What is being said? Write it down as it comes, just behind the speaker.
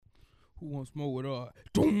Who wants smoke with us?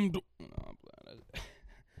 Doom, doom. No, I'm playing.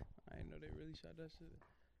 I didn't know they really shot that shit.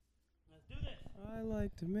 Let's do this. I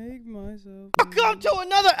like to make myself. Welcome to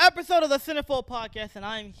another episode of the Cinephile Podcast, and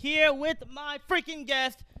I'm here with my freaking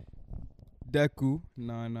guest, Deku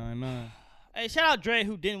 999. Hey, shout out Dre,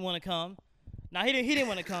 who didn't want to come. Nah, he didn't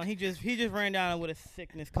want to come. He just ran down with a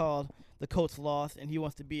sickness called the Colts lost, and he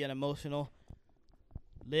wants to be an emotional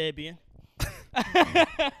lesbian.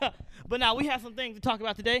 But now we have some things to talk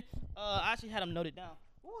about today. I actually had them noted down.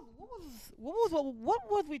 What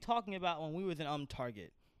was we talking about when we was in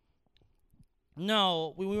Target?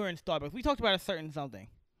 No, we were in Starbucks. We talked about a certain something.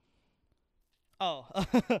 Oh,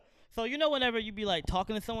 so you know whenever you be like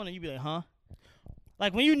talking to someone and you be like, huh?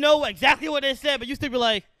 Like when you know exactly what they said, but you still be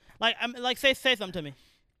like say something to me.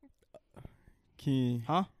 King.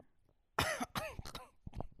 Huh?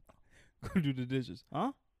 Go do the dishes.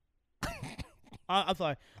 Huh? I'm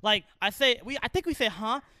sorry. Like I think we say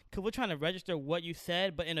huh because we're trying to register what you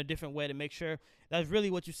said, but in a different way to make sure that's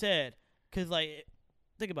really what you said. Cause like,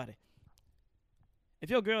 think about it. If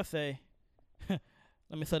your girl say, "Let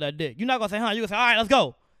me suck that dick," you're not gonna say huh. You gonna say, "All right, let's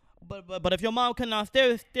go." But if your mom come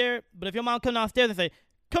downstairs, and say,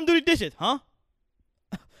 "Come do the dishes," huh?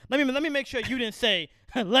 let me make sure you didn't say,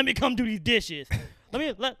 "Let me come do these dishes."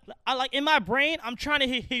 I like in my brain, I'm trying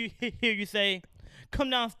to hear you say, come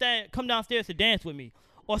downstairs to dance with me,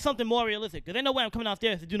 or something more realistic. Cause ain't no way I'm coming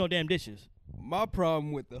downstairs to do no damn dishes. My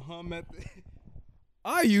problem with the hum method,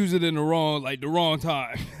 I use it in the wrong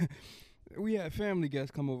time. We had family guests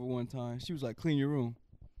come over one time. She was like, "Clean your room,"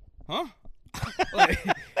 huh? like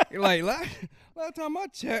last time I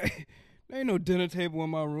checked, there ain't no dinner table in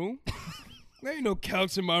my room. There ain't no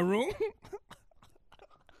couch in my room.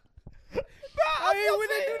 Hey, when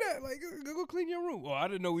they do that, like, go clean your room. Oh, I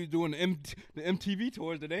didn't know we was doing the MTV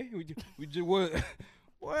tours today. We just what?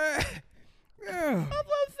 What? Yeah. That's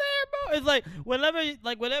what I'm saying, bro. It's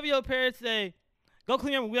like whenever your parents say, "Go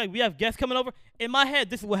clean your room," we have guests coming over. In my head,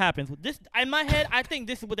 this is what happens. In my head, I think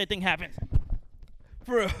this is what they think happens.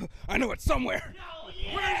 For real, I know it's somewhere. No,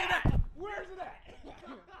 yeah. Where's it at?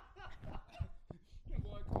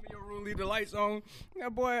 Boy, come in your room, leave the lights on.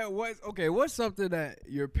 That boy, what's something that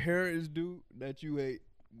your parents do that you hate?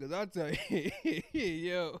 Cause I tell you,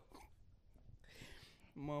 yo,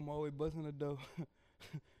 mom always busting the door,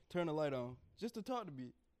 turn the light on just to talk to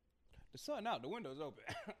me. The sun out, the window's open.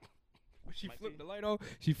 She flipped the light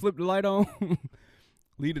on.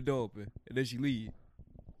 Leave the door open, and then she leave.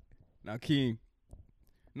 Now, King,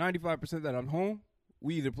 95% that I'm home,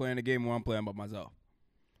 we either playing a game or I'm playing by myself.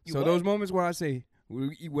 Those moments where I say,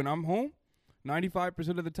 when I'm home,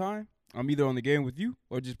 95% of the time, I'm either on the game with you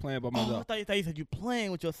or just playing by myself. I thought you said you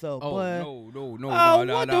playing with yourself. Oh, but... no.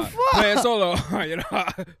 What the fuck? Playing solo.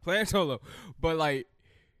 Playing solo. But, like,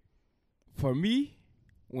 for me,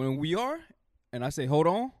 when we are, and I say, hold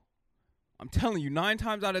on, I'm telling you, 9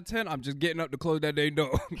 times out of 10, I'm just getting up to close that day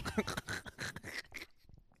door.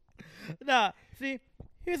 Nah, see,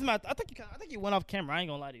 here's my. I think you went off camera. I ain't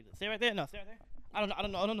gonna lie to you. Stay right there. No, stay right there. I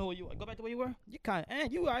don't know where you. Go back to where you were. You kind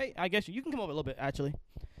of. You alright? I guess you can come over a little bit actually.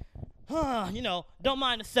 Don't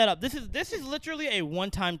mind the setup. This is literally a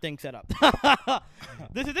one-time thing setup.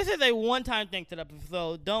 This is a one-time thing setup.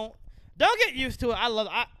 So don't get used to it.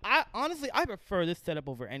 I honestly prefer this setup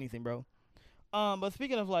over anything, bro. But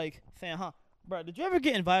speaking of like saying, huh, bro, did you ever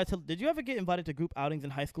get invited to group outings in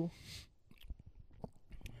high school?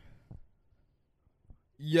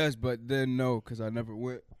 Yes, but then no, because I never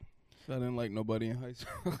went. I didn't like nobody in high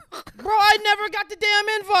school. Bro, I never got the damn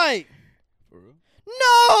invite. For real?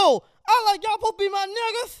 No! I like y'all supposed to be my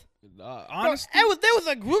niggas. Honestly. Bro, there was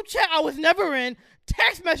a group chat I was never in,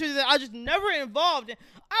 text messages that I just never involved in.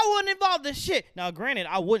 I wasn't involved in shit. Now, granted,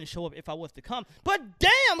 I wouldn't show up if I was to come, but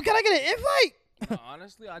damn, can I get an invite?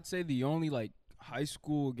 Honestly, I'd say the only like high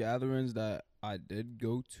school gatherings that I did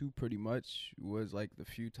go to pretty much was like the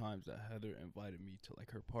few times that Heather invited me to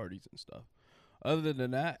like her parties and stuff. Other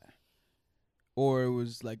than that, or it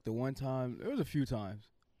was like the one time, there was a few times.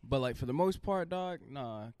 But like for the most part, dog,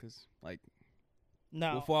 nah, cause like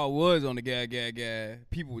before I was on the gag,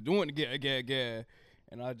 people were doing the gag,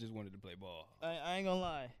 and I just wanted to play ball. I ain't gonna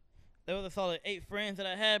lie, there was a solid 8 friends that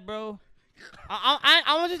I had, bro.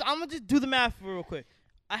 I'm gonna just do the math real quick.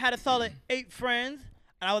 I had a solid 8 friends,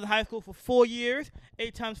 and I was in high school for 4 years.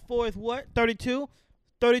 8 times 4 is what? 32.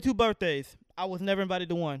 32 birthdays. I was never invited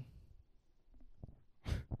to one.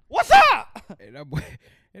 What's up? Hey, that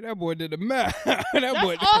boy did the math. That's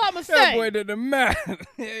all I'm gonna say. That boy did the math.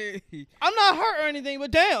 Hey. I'm not hurt or anything,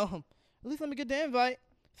 but damn. At least let me get the invite.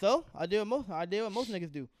 So I did what most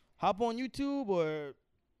niggas do. Hop on YouTube or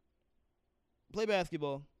play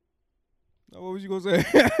basketball. What was you gonna say?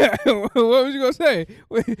 What was you gonna say?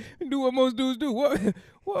 Do what most dudes do. What?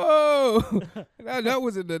 Whoa! that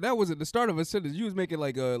wasn't the start of a sentence. You was making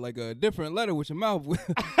like a different letter with your mouth. You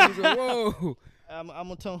was like, whoa! I'm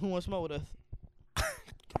gonna tell him who wants to smoke with us.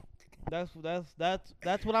 That's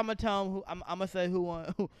what I'm gonna tell him. I'm gonna say who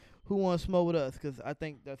wants to smoke with us, because I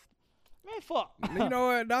think that's, man, fuck. You know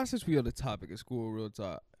what? Now since we on the topic of school, real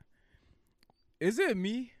talk, is it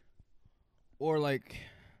me or like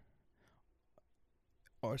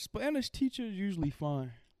are Spanish teachers usually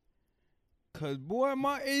fine? Cause boy,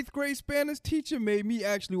 my 8th grade Spanish teacher made me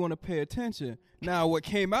actually want to pay attention. Now, what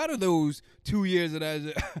came out of those 2 years of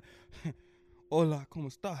that? Hola,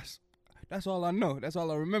 ¿cómo estás? That's all I know. That's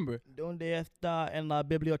all I remember. Donde está en la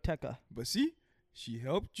biblioteca? But see, she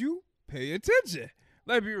helped you pay attention.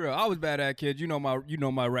 Let's be real. I was bad at kids. You know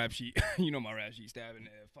my rap sheet. You know my rap sheet. Stabbing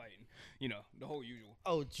and fighting. You know the whole usual.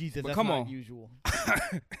 Oh Jesus, but that's come not on. usual.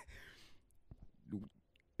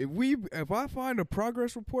 If I find a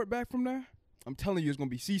progress report back from there, I'm telling you it's gonna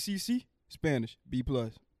be CCC Spanish B+.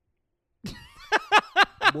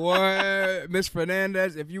 Boy, Miss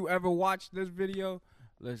Fernandez, if you ever watch this video,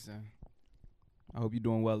 listen. I hope you're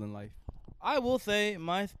doing well in life. I will say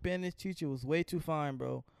my Spanish teacher was way too fine,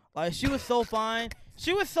 bro. Like, she was so fine.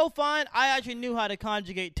 She was so fine, I actually knew how to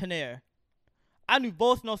conjugate tener. I knew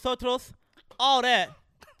vos, nosotros, all that.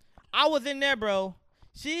 I was in there, bro.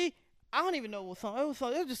 I don't even know what song. It was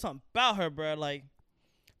just something about her, bro. Like,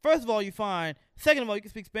 first of all, you fine. Second of all, you can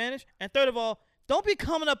speak Spanish. And third of all, don't be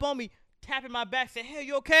coming up on me, tapping my back, saying, hey,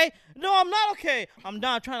 you okay? No, I'm not okay. I'm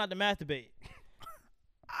down trying not to masturbate.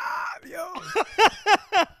 Yo.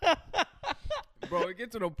 Bro, it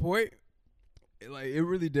get to the point, it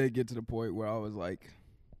really did get to the point where I was like,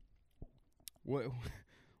 what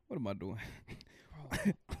am I doing?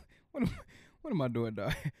 What am I doing,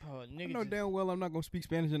 dog? I know damn well I'm not going to speak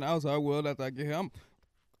Spanish in the outside world after I get here.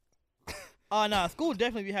 Nah, school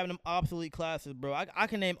definitely be having them obsolete classes, bro. I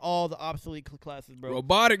can name all the obsolete classes, bro.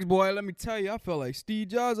 Robotics, boy, let me tell you, I felt like Steve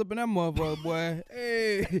Jobs up in that motherfucker, boy.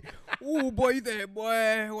 Hey, ooh, boy, you think,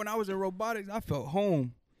 boy, when I was in robotics, I felt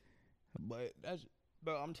home. But that's,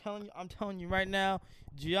 bro, I'm telling you right now,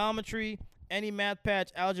 geometry, any math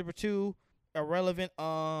patch, algebra 2, irrelevant.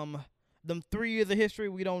 Them 3 years of history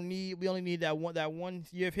we only need that 1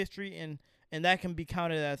 year of history, and that can be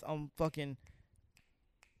counted as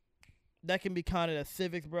that can be counted as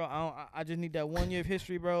civics, bro. I just need that 1 year of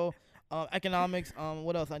history, bro. Economics.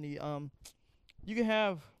 What else I need? You can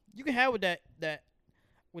have with that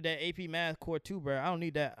AP math core too, bro. I don't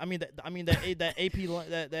need that. that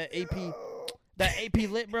AP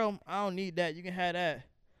lit, bro. I don't need that. You can have that.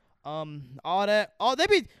 They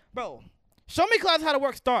be, bro. Show me class how to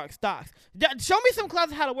work stocks. Show me some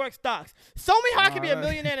classes how to work stocks. Show me how I can be a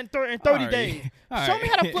millionaire in 30 days. Show me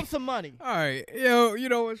how to flip some money. All right. Yo, you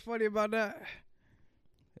know what's funny about that?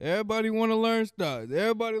 Everybody want to learn stocks.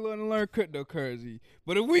 Everybody want to learn cryptocurrency.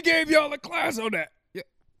 But if we gave y'all a class on that, yeah.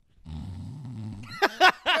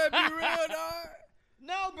 Let's be real, dog.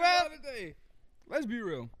 No, bro. Let's be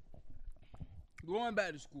real. Going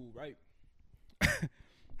back to school, right?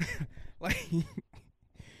 Like...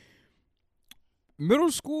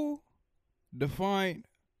 Middle school defined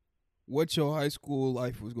what your high school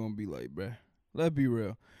life was going to be like, bruh. Let's be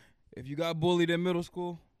real. If you got bullied in middle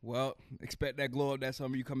school, well, expect that glow up that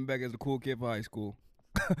summer you coming back as a cool kid for high school.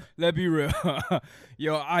 Let's be real.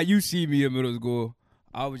 Yo, you see me in middle school.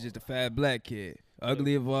 I was just a fat black kid.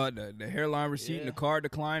 Ugly of the hairline receding, the car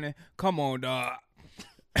declining. Come on, dog.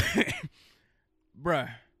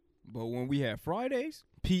 Bruh. But when we had Fridays,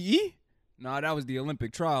 PE, nah, that was the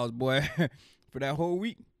Olympic trials, boy. For that whole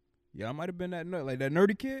week, yeah, I might have been that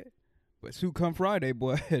nerdy kid, but suit come Friday,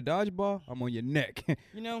 boy, dodgeball, I'm on your neck.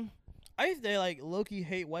 You know, I used to like low-key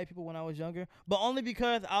hate white people when I was younger, but only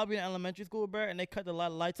because I'll be in elementary school, bro, and they cut the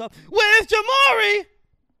lights off. Where's Jamari?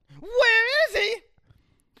 Where is he?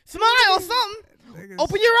 Smile or something.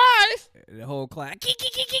 Open your eyes. The whole class.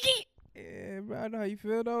 Yeah, bro, I know how you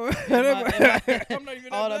feel, though. I'm not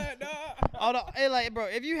even that bad, hey, like, bro,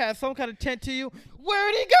 if you had some kind of tent to you,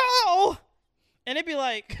 where'd he go? And it'd be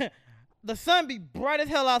like, the sun be bright as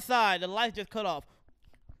hell outside. The lights just cut off.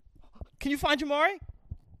 Can you find Jamari?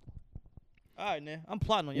 All right, man. I'm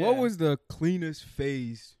plotting on you. What was the cleanest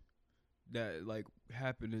phase that, like,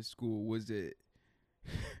 happened in school? Was it...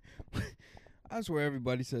 I swear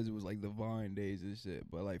everybody says it was, like, the Vine days and shit.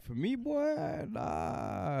 But, like, for me, boy,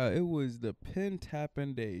 nah. It was the pen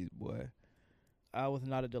tapping days, boy. I was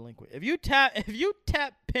not a delinquent. If you tap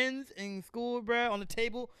pens in school, bro, on the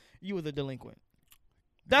table, you was a delinquent.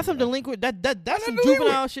 That's some delinquent. That's some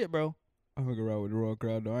juvenile shit, bro. I hung around with the wrong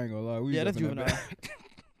crowd, though. I ain't gonna lie. Yeah, that's juvenile.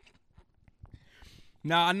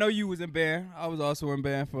 Now I know you was in band. I was also in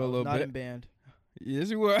band for a little not bit. in band. Yes,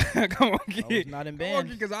 you were. Come on, I was kid. not in Come on, band.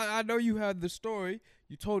 because I know you had the story.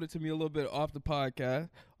 You told it to me a little bit off the podcast,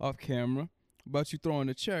 off camera, about you throwing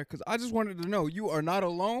the chair. Because I just wanted to know you are not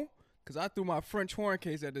alone. Because I threw my French horn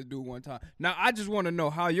case at this dude one time. Now I just want to know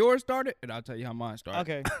how yours started, and I'll tell you how mine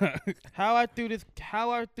started. Okay. How I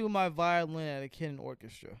threw my violin at a kid in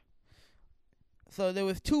orchestra. So there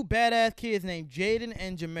was two badass kids named Jaden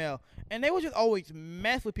and Jamel. And they would just always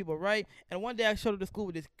mess with people, right? And one day I showed up to school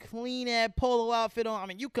with this clean-ass polo outfit on. I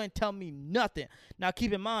mean, you couldn't tell me nothing. Now,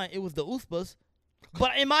 keep in mind, it was the USPAs.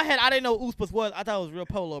 But in my head, I didn't know what USPAs was. I thought it was real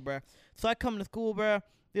polo, bruh. So I come to school, bruh.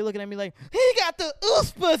 They're looking at me like, he got the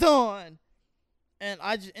USPAs on. And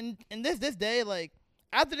I just, and this day, like,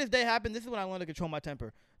 after this day happened, this is when I learned to control my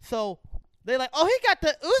temper. So they're like, oh, he got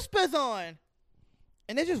the USPAs on.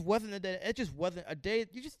 And it just wasn't a day. It just wasn't a day.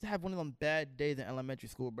 You just have one of them bad days in elementary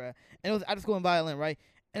school, bruh. And it was out of school in violin, right?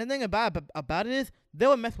 And the thing about it is, they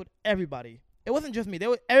would mess with everybody. It wasn't just me.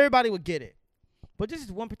 Everybody would get it. But this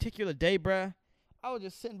is one particular day, bruh. I was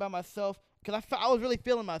just sitting by myself because I was really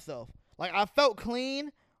feeling myself. Like, I felt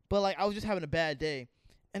clean, but, like, I was just having a bad day.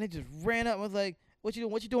 And it just ran up and was like, what you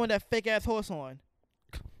doing? What you doing with that fake-ass horse on?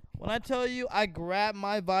 When I tell you, I grabbed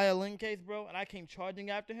my violin case, bro, and I came charging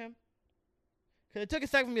after him. Because it took a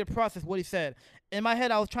second for me to process what he said. In my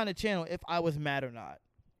head, I was trying to channel if I was mad or not.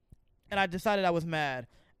 And I decided I was mad.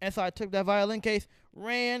 And so I took that violin case,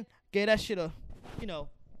 ran, gave that shit a,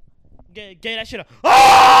 gave that shit a,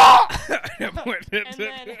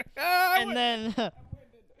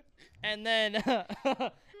 and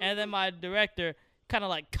then my director kind of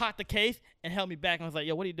like caught the case and held me back and was like,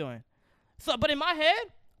 yo, what are you doing? So, but in my head,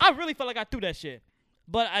 I really felt like I threw that shit.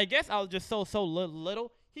 But I guess I was just so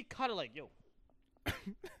little. He caught it like, yo.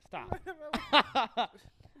 Stop.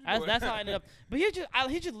 That's how I ended up. But he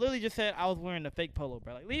just literally just said I was wearing a fake polo,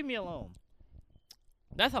 bro. Like, leave me alone.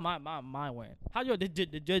 That's how my mind went. How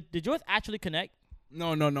did yours actually connect?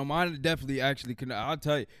 No. Mine definitely actually connect. I'll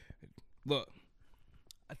tell you. Look,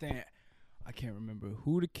 I can't remember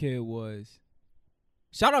who the kid was.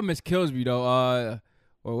 Shout out Miss Killsby though.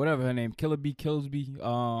 Or whatever her name, Killer B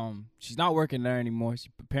Killsby. She's not working there anymore. She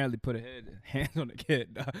apparently put her hands on the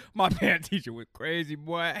kid. My band teacher was crazy,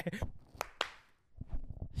 boy.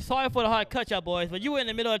 Sorry for the hard cut, y'all boys, but you were in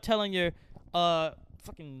the middle of telling your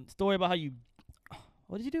fucking story about how you.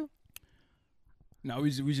 What did you do? No,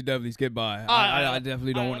 we should definitely skip by. I I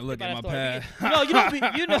definitely don't want to look at my past.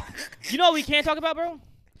 You know what we can't talk about, bro?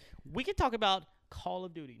 We can talk about Call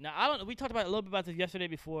of Duty. Now, we talked about a little bit about this yesterday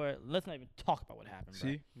before. Let's not even talk about what happened,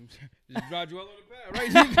 bro. See? Just dodge you all on the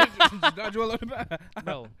pad, right? Just dodge you all on the pad.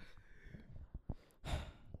 Bro.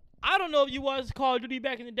 I don't know if you was Call of Duty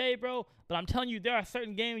back in the day, bro, but I'm telling you, there are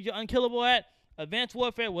certain games you're unkillable at. Advanced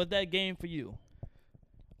Warfare was that game for you.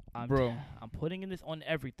 I'm putting in this on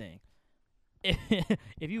everything.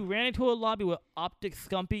 If you ran into a lobby with Optic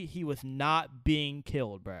Scumpy, he was not being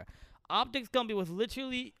killed, bro. Optic Scumpy was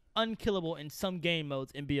literally unkillable in some game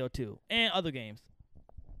modes in BO2 and other games.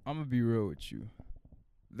 I'm gonna be real with you.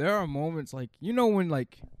 There are moments like, when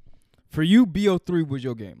like for you BO3 was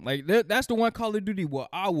your game. Like that's the one Call of Duty where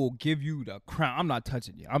I will give you the crown. I'm not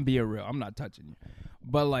touching you. I'm being real. I'm not touching you.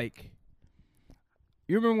 But like,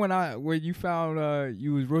 you remember when you found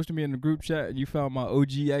you was roasting me in the group chat and you found my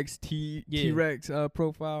OGXT T-Rex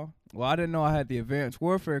profile? Well, I didn't know I had the Advanced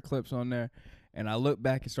Warfare clips on there. And I looked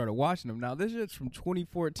back and started watching them. Now, this is from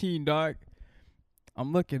 2014, dog.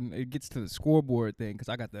 I'm looking. It gets to the scoreboard thing because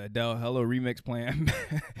I got the Adele Hello remix playing.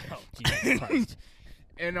 Oh, Jesus Christ.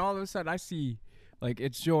 And all of a sudden, I see, like,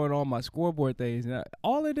 it's showing all my scoreboard things. And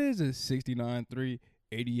all it is 69-3,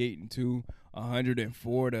 88-2,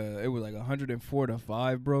 104 to, it was like 104 to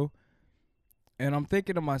 5, bro. And I'm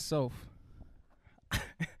thinking to myself,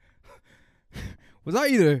 was I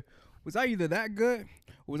either that good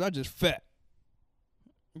or was I just fat?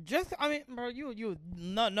 Bro, you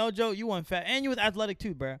no joke, you weren't fat, and you was athletic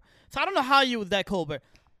too, bro. So I don't know how you was that cold, bro.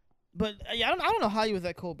 But yeah, I don't know how you was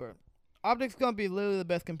that cold, bro. Optic's gonna be literally the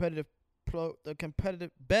best competitive COD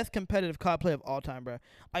player of all time, bro.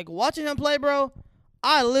 Like watching him play, bro,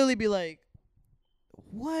 I literally be like,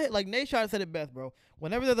 what? Like Nate Shot said it best, bro.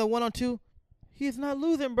 Whenever there's a 1-on-2, he's not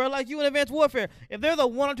losing, bro. Like you in Advanced Warfare, if there's a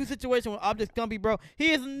 1-on-2 situation with Optic's gonna be, bro,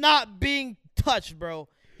 he is not being touched, bro.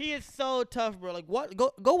 He is so tough, bro. Like what?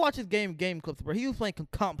 Go watch his game clips, bro. He was playing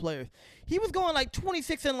comp players. He was going like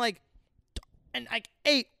 26 and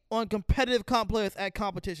 8 on competitive comp players at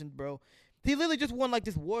competitions, bro. He literally just won like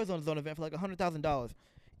this Warzone zone event for like $100,000.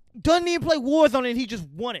 Doesn't even play Warzone and he just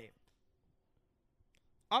won it.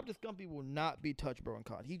 Optus Gumpy will not be touched, bro, in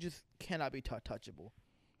COD. He just cannot be touchable.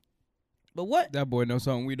 But what? That boy knows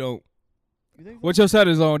something we don't. You think so? What's your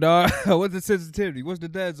settings on, dog? What's the sensitivity? What's the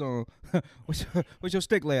dead zone? what's your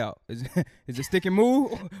stick layout? Is it stick and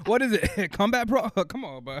move? What is it? Combat Pro? Come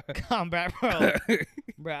on, bro. Combat Pro.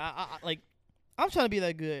 Bro, I'm trying to be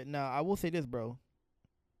that good. Now, I will say this, bro.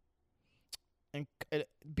 And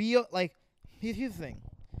here's the thing.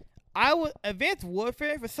 Advanced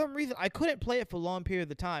Warfare, for some reason, I couldn't play it for long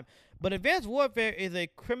periods of time. But Advanced Warfare is a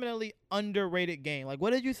criminally underrated game. Like,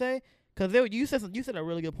 what did you say? Because you said a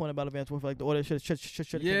really good point about Advanced Warfare. Like, the order should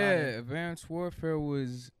Yeah, Advanced Warfare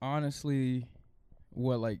was honestly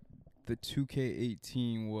what, like, the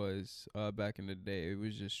 2K18 was back in the day. It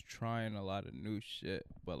was just trying a lot of new shit.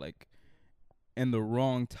 But, like, in the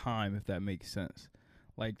wrong time, if that makes sense.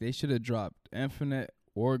 Like, they should have dropped Infinite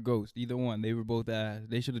or Ghost, either one. They were both ass.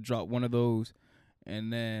 They should have dropped one of those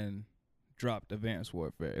and then dropped Advanced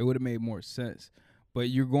Warfare. It would have made more sense. But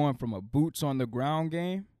you're going from a boots on the ground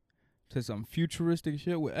game to some futuristic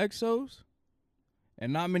shit with exos,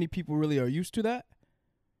 and not many people really are used to that.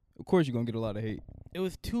 Of course, you're gonna get a lot of hate. It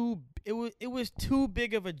was too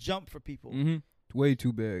big of a jump for people. Mm-hmm. Way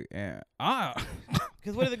too big. And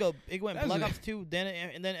because where did it go? It went Black Ops 2,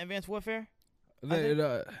 and then Advanced Warfare. Maybe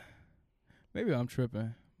I'm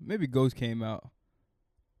tripping. Maybe Ghost came out.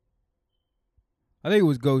 I think it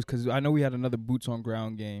was Ghost because I know we had another boots on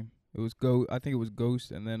ground game. It was I think it was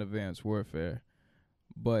Ghost and then Advanced Warfare.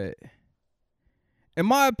 But in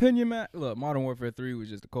my opinion, man, look, Modern Warfare 3 was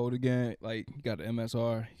just a cold again. Like, you got the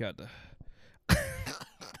MSR, you got the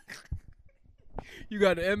you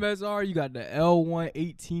got the MSR, you got the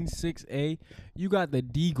L1186A, you got the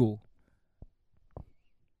Deagle.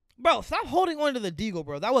 Bro, stop holding on to the Deagle,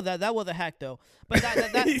 bro. That was a hack though. But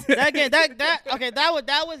that game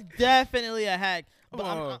that was definitely a hack.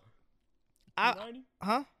 But P90?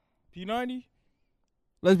 Huh? P90?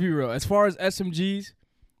 Let's be real. As far as SMGs,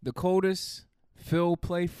 the coldest field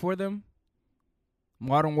play for them,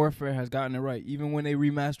 Modern Warfare has gotten it right. Even when they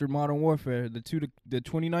remastered Modern Warfare, the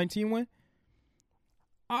 2019 one,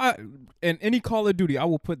 in any Call of Duty, I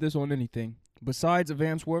will put this on anything. Besides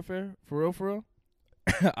Advanced Warfare, for real,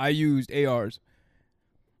 I used ARs.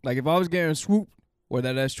 Like, if I was getting swooped, or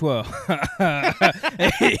that S12.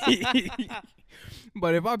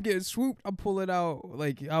 But if I'm getting swooped, I'm pulling out,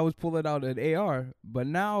 like, I was pulling out an AR. But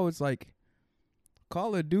now it's like,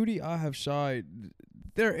 Call of Duty, I have shied.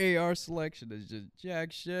 Their AR selection is just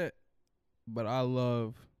jack shit. But I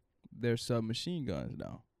love their submachine guns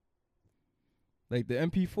now. Like the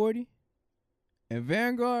MP40 and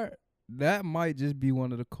Vanguard, that might just be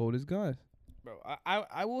one of the coldest guns. Bro,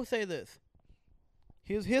 I will say this.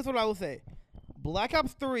 Here's what I will say. Black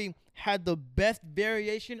Ops 3 had the best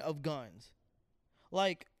variation of guns.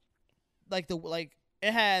 Like it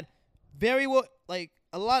had very well, like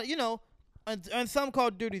a lot, on some Call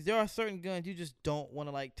of Duties, there are certain guns you just don't want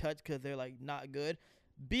to like touch because they're like not good.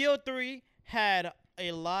 BO3 had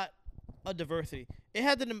a lot of diversity. It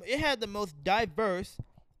had the most diverse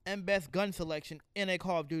and best gun selection in a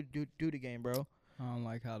Call of Duty game, bro. I don't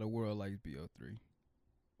like how the world likes BO3.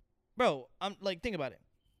 Bro, I'm like, think about it.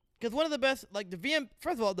 Because one of the best, like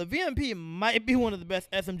first of all, the VMP might be one of the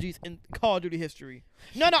best SMGs in Call of Duty history.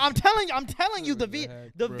 No, I'm telling you, the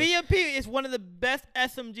VMP is one of the best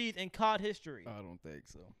SMGs in COD history. I don't think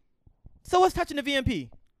so. So what's touching the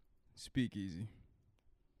VMP? Speakeasy.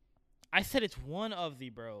 I said it's one of the,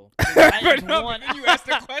 bro. It's one. You asked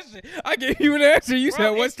the question. I gave you an answer. You said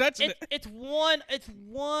what's touching it? It's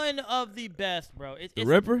one of the best, bro. The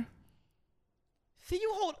Ripper? See,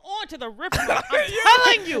 you hold on to the Ripper. I'm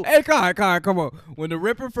telling you. Hey, come on. When the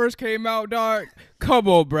Ripper first came out, dog, come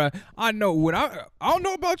on, bro. I know I don't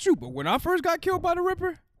know about you, but when I first got killed by the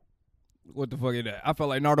Ripper, what the fuck is that? I felt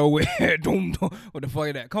like Nardo with doom. What the fuck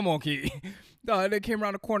is that? Come on, kid. Dog, they came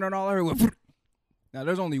around the corner and all I heard was. Now,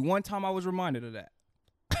 there's only one time I was reminded of that.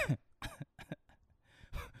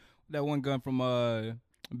 That one gun from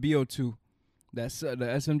BO2. That's the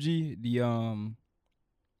SMG.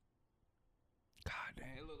 God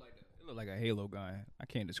damn, it looked like a Halo gun. I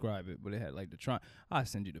can't describe it, but it had like the Tron. I'll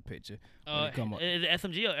send you the picture. Come on. Is it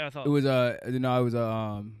SMG or assault? It was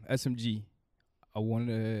SMG. I wanted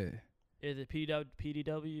to. Is it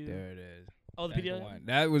PDW? There it is. Oh, the PDW.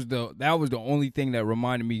 That was the only thing that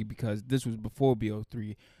reminded me because this was before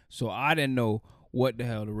BO3, so I didn't know what the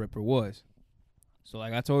hell the Ripper was. So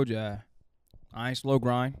like I told you, I ain't slow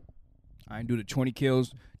grind. I ain't do the 20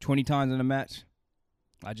 kills 20 times in a match.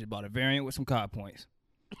 I just bought a variant with some COD points.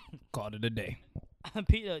 Called it a day.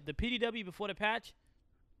 The PDW before the patch.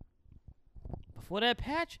 Before that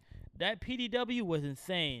patch, that PDW was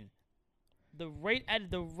insane. The rate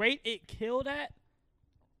it killed at.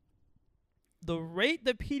 'Cause the rate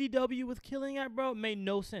the PDW was killing at, bro, made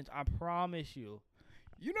no sense. I promise you.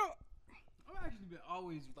 You know, I've actually been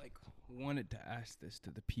always like wanted to ask this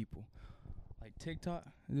to the people, like TikTok.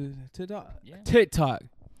 Yeah. TikTok.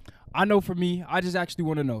 I know for me, I just actually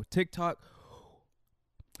want to know TikTok.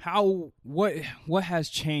 What has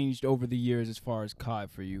changed over the years as far as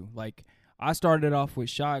COD for you? Like, I started off with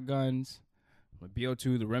shotguns, like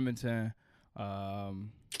BO2, the Remington,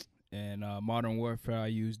 and Modern Warfare. I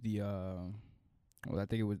used the I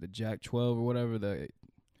think it was the Jack 12 or whatever, the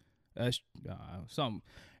something.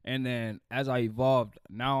 And then as I evolved,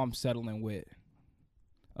 now I'm settling with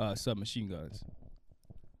submachine guns.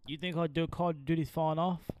 You think Call of Duty's falling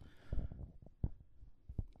off?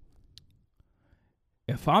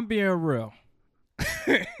 If I'm being real,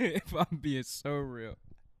 if I'm being so real,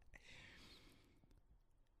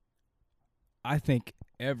 I think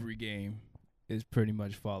every game is pretty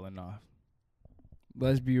much falling off.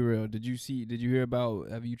 Let's be real. Did you hear about,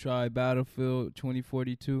 have you tried Battlefield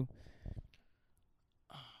 2042?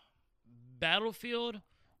 Battlefield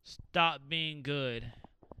stopped being good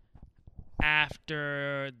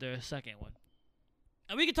after the second one.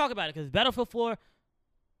 And we can talk about it because Battlefield 4,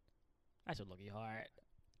 that's a looky hard.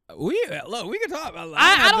 We can talk about it.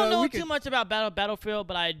 I don't know too much about Battlefield,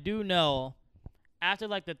 but I do know after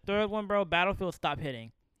like the third one, bro, Battlefield stopped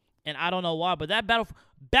hitting. And I don't know why, but that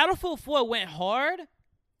Battlefield 4 went hard,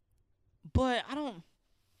 but I don't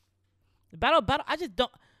I just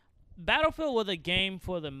don't. Battlefield was a game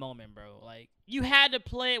for the moment, bro. Like, you had to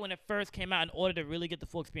play it when it first came out in order to really get the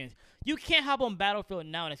full experience. You can't hop on Battlefield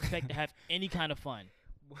now and expect to have any kind of fun.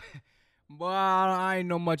 Boy, I ain't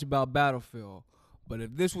know much about Battlefield. But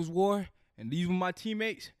if this was war and these were my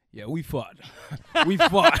teammates, yeah, we fought. We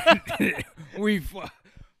fought. We fought.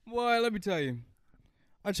 Boy, let me tell you.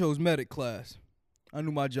 I chose medic class. I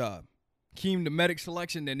knew my job. Keem, the medic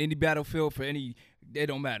selection, and any Battlefield for any, it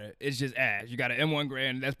don't matter. It's just ass. You got an M1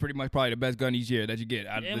 Garand. That's pretty much probably the best gun each year that you get.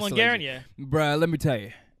 M1 Garand, yeah. Bruh, let me tell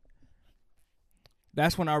you.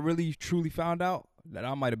 That's when I really, truly found out that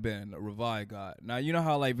I might have been a Revive god. Now, you know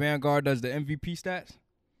how, like, Vanguard does the MVP stats?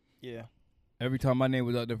 Yeah. Every time my name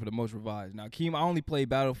was out there for the most revives. Now, Keem, I only play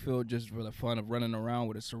Battlefield just for the fun of running around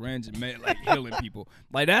with a syringe and like healing people.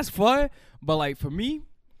 Like, that's fun. But, like, for me,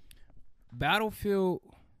 Battlefield,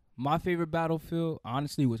 my favorite Battlefield,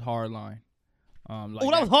 honestly, was Hardline.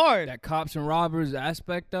 Like that was hard. That cops and robbers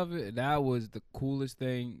aspect of it, that was the coolest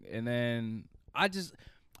thing. And then I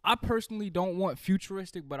personally don't want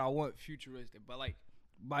futuristic, but I want futuristic. But, like,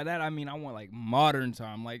 by that, I mean I want, like, modern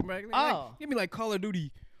time. Like give me, like, Call of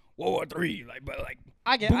Duty World War III,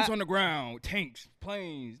 boots on the ground, tanks,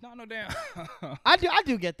 planes. No damn. I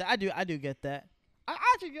do get that. I do get that. I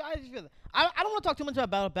just feel that. I don't want to talk too much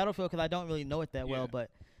about Battlefield because I don't really know it that well.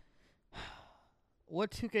 But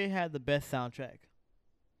what 2K had the best soundtrack?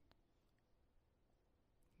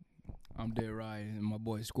 I'm dead right, and my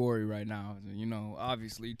boy Scory right now. You know,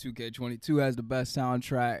 obviously 2K22 has the best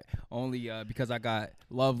soundtrack only because I got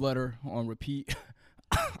Love Letter on repeat.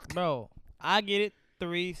 Bro, I get it.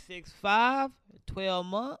 365, 12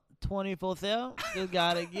 months, 24/7. Just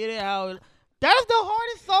gotta get it how. That is the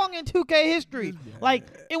hardest song in 2K history. Like,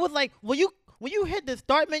 it was like when you hit the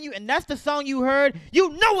start menu and that's the song you heard, you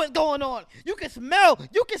know what's going on. You can smell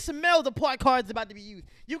the part cards about to be used.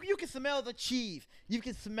 You can smell the cheese. You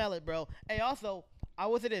can smell it, bro. Hey, also, I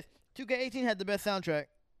will say this: 2K18 had the best soundtrack.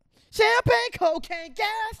 Champagne, cocaine,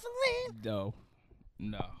 gasoline.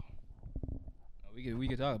 No. We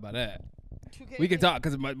can talk about that. 2K18. We can talk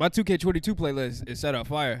because my 2K22 playlist is set up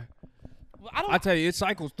fire. Well, I tell you, it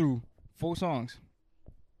cycles through 4 songs.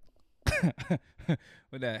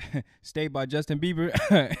 With that, Stay by Justin Bieber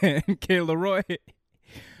and Kid Leroy.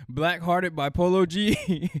 Black-Hearted by Polo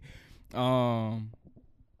G. The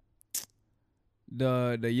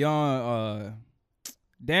young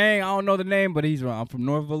dang, I don't know the name, but he's I'm from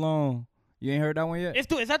North Valone. You ain't heard that one yet? Is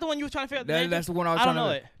that the one you were trying to figure out the name? That's the one I was trying to. I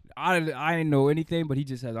don't know it. I didn't know anything, but he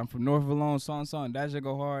just says I'm from North Valone, song. That should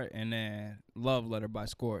go hard, and then Love Letter by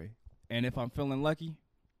Scory. And if I'm feeling lucky,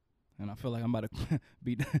 and I feel like I'm about to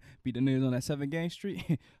beat the niggas on that 7-game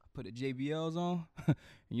street, put the JBLs on. And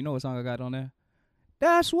you know what song I got on there?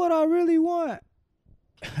 That's what I really want.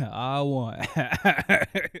 I want.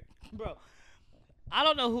 Bro, I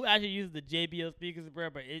don't know who actually uses the JBL speakers, bro,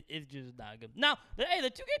 but it's just not good. Now,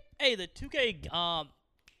 the 2K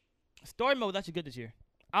story mode was actually good this year.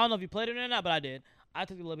 I don't know if you played it or not, but I did. I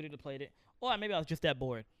took the liberty to play it. Or maybe I was just that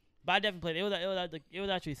bored. But I definitely played it. It was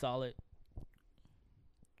actually solid.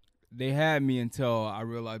 They had me until I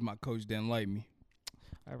realized my coach didn't like me.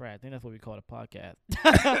 All right, I think that's what we call a podcast.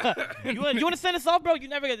 You want to send us off, bro? You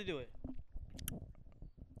never get to do it.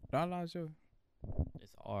 No, sure.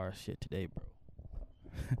 our shit today, bro.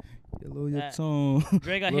 Yellow your That- tongue.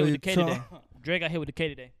 Dre got hit Blow with your the K today. tongue. Dre got hit with the K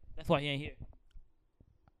today. That's why he ain't here.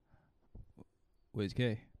 Where's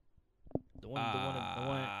K? The one.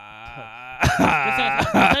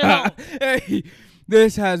 Hey,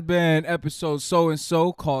 this has been episode so and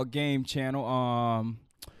so called Game Channel.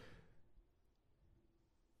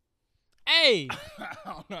 Hey,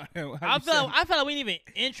 I don't know. I feel like we didn't even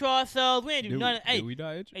intro ourselves. We ain't do nothing. Hey, Did we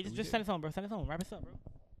not intro? hey, just send us on, bro. Send us on. Wrap us up, bro.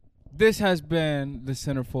 This has been the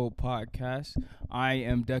Centerfold Podcast. I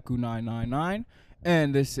am Deku999,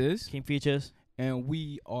 and this is, King Features. and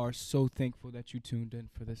we are so thankful that you tuned in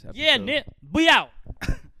for this episode. Yeah, Nip. We out.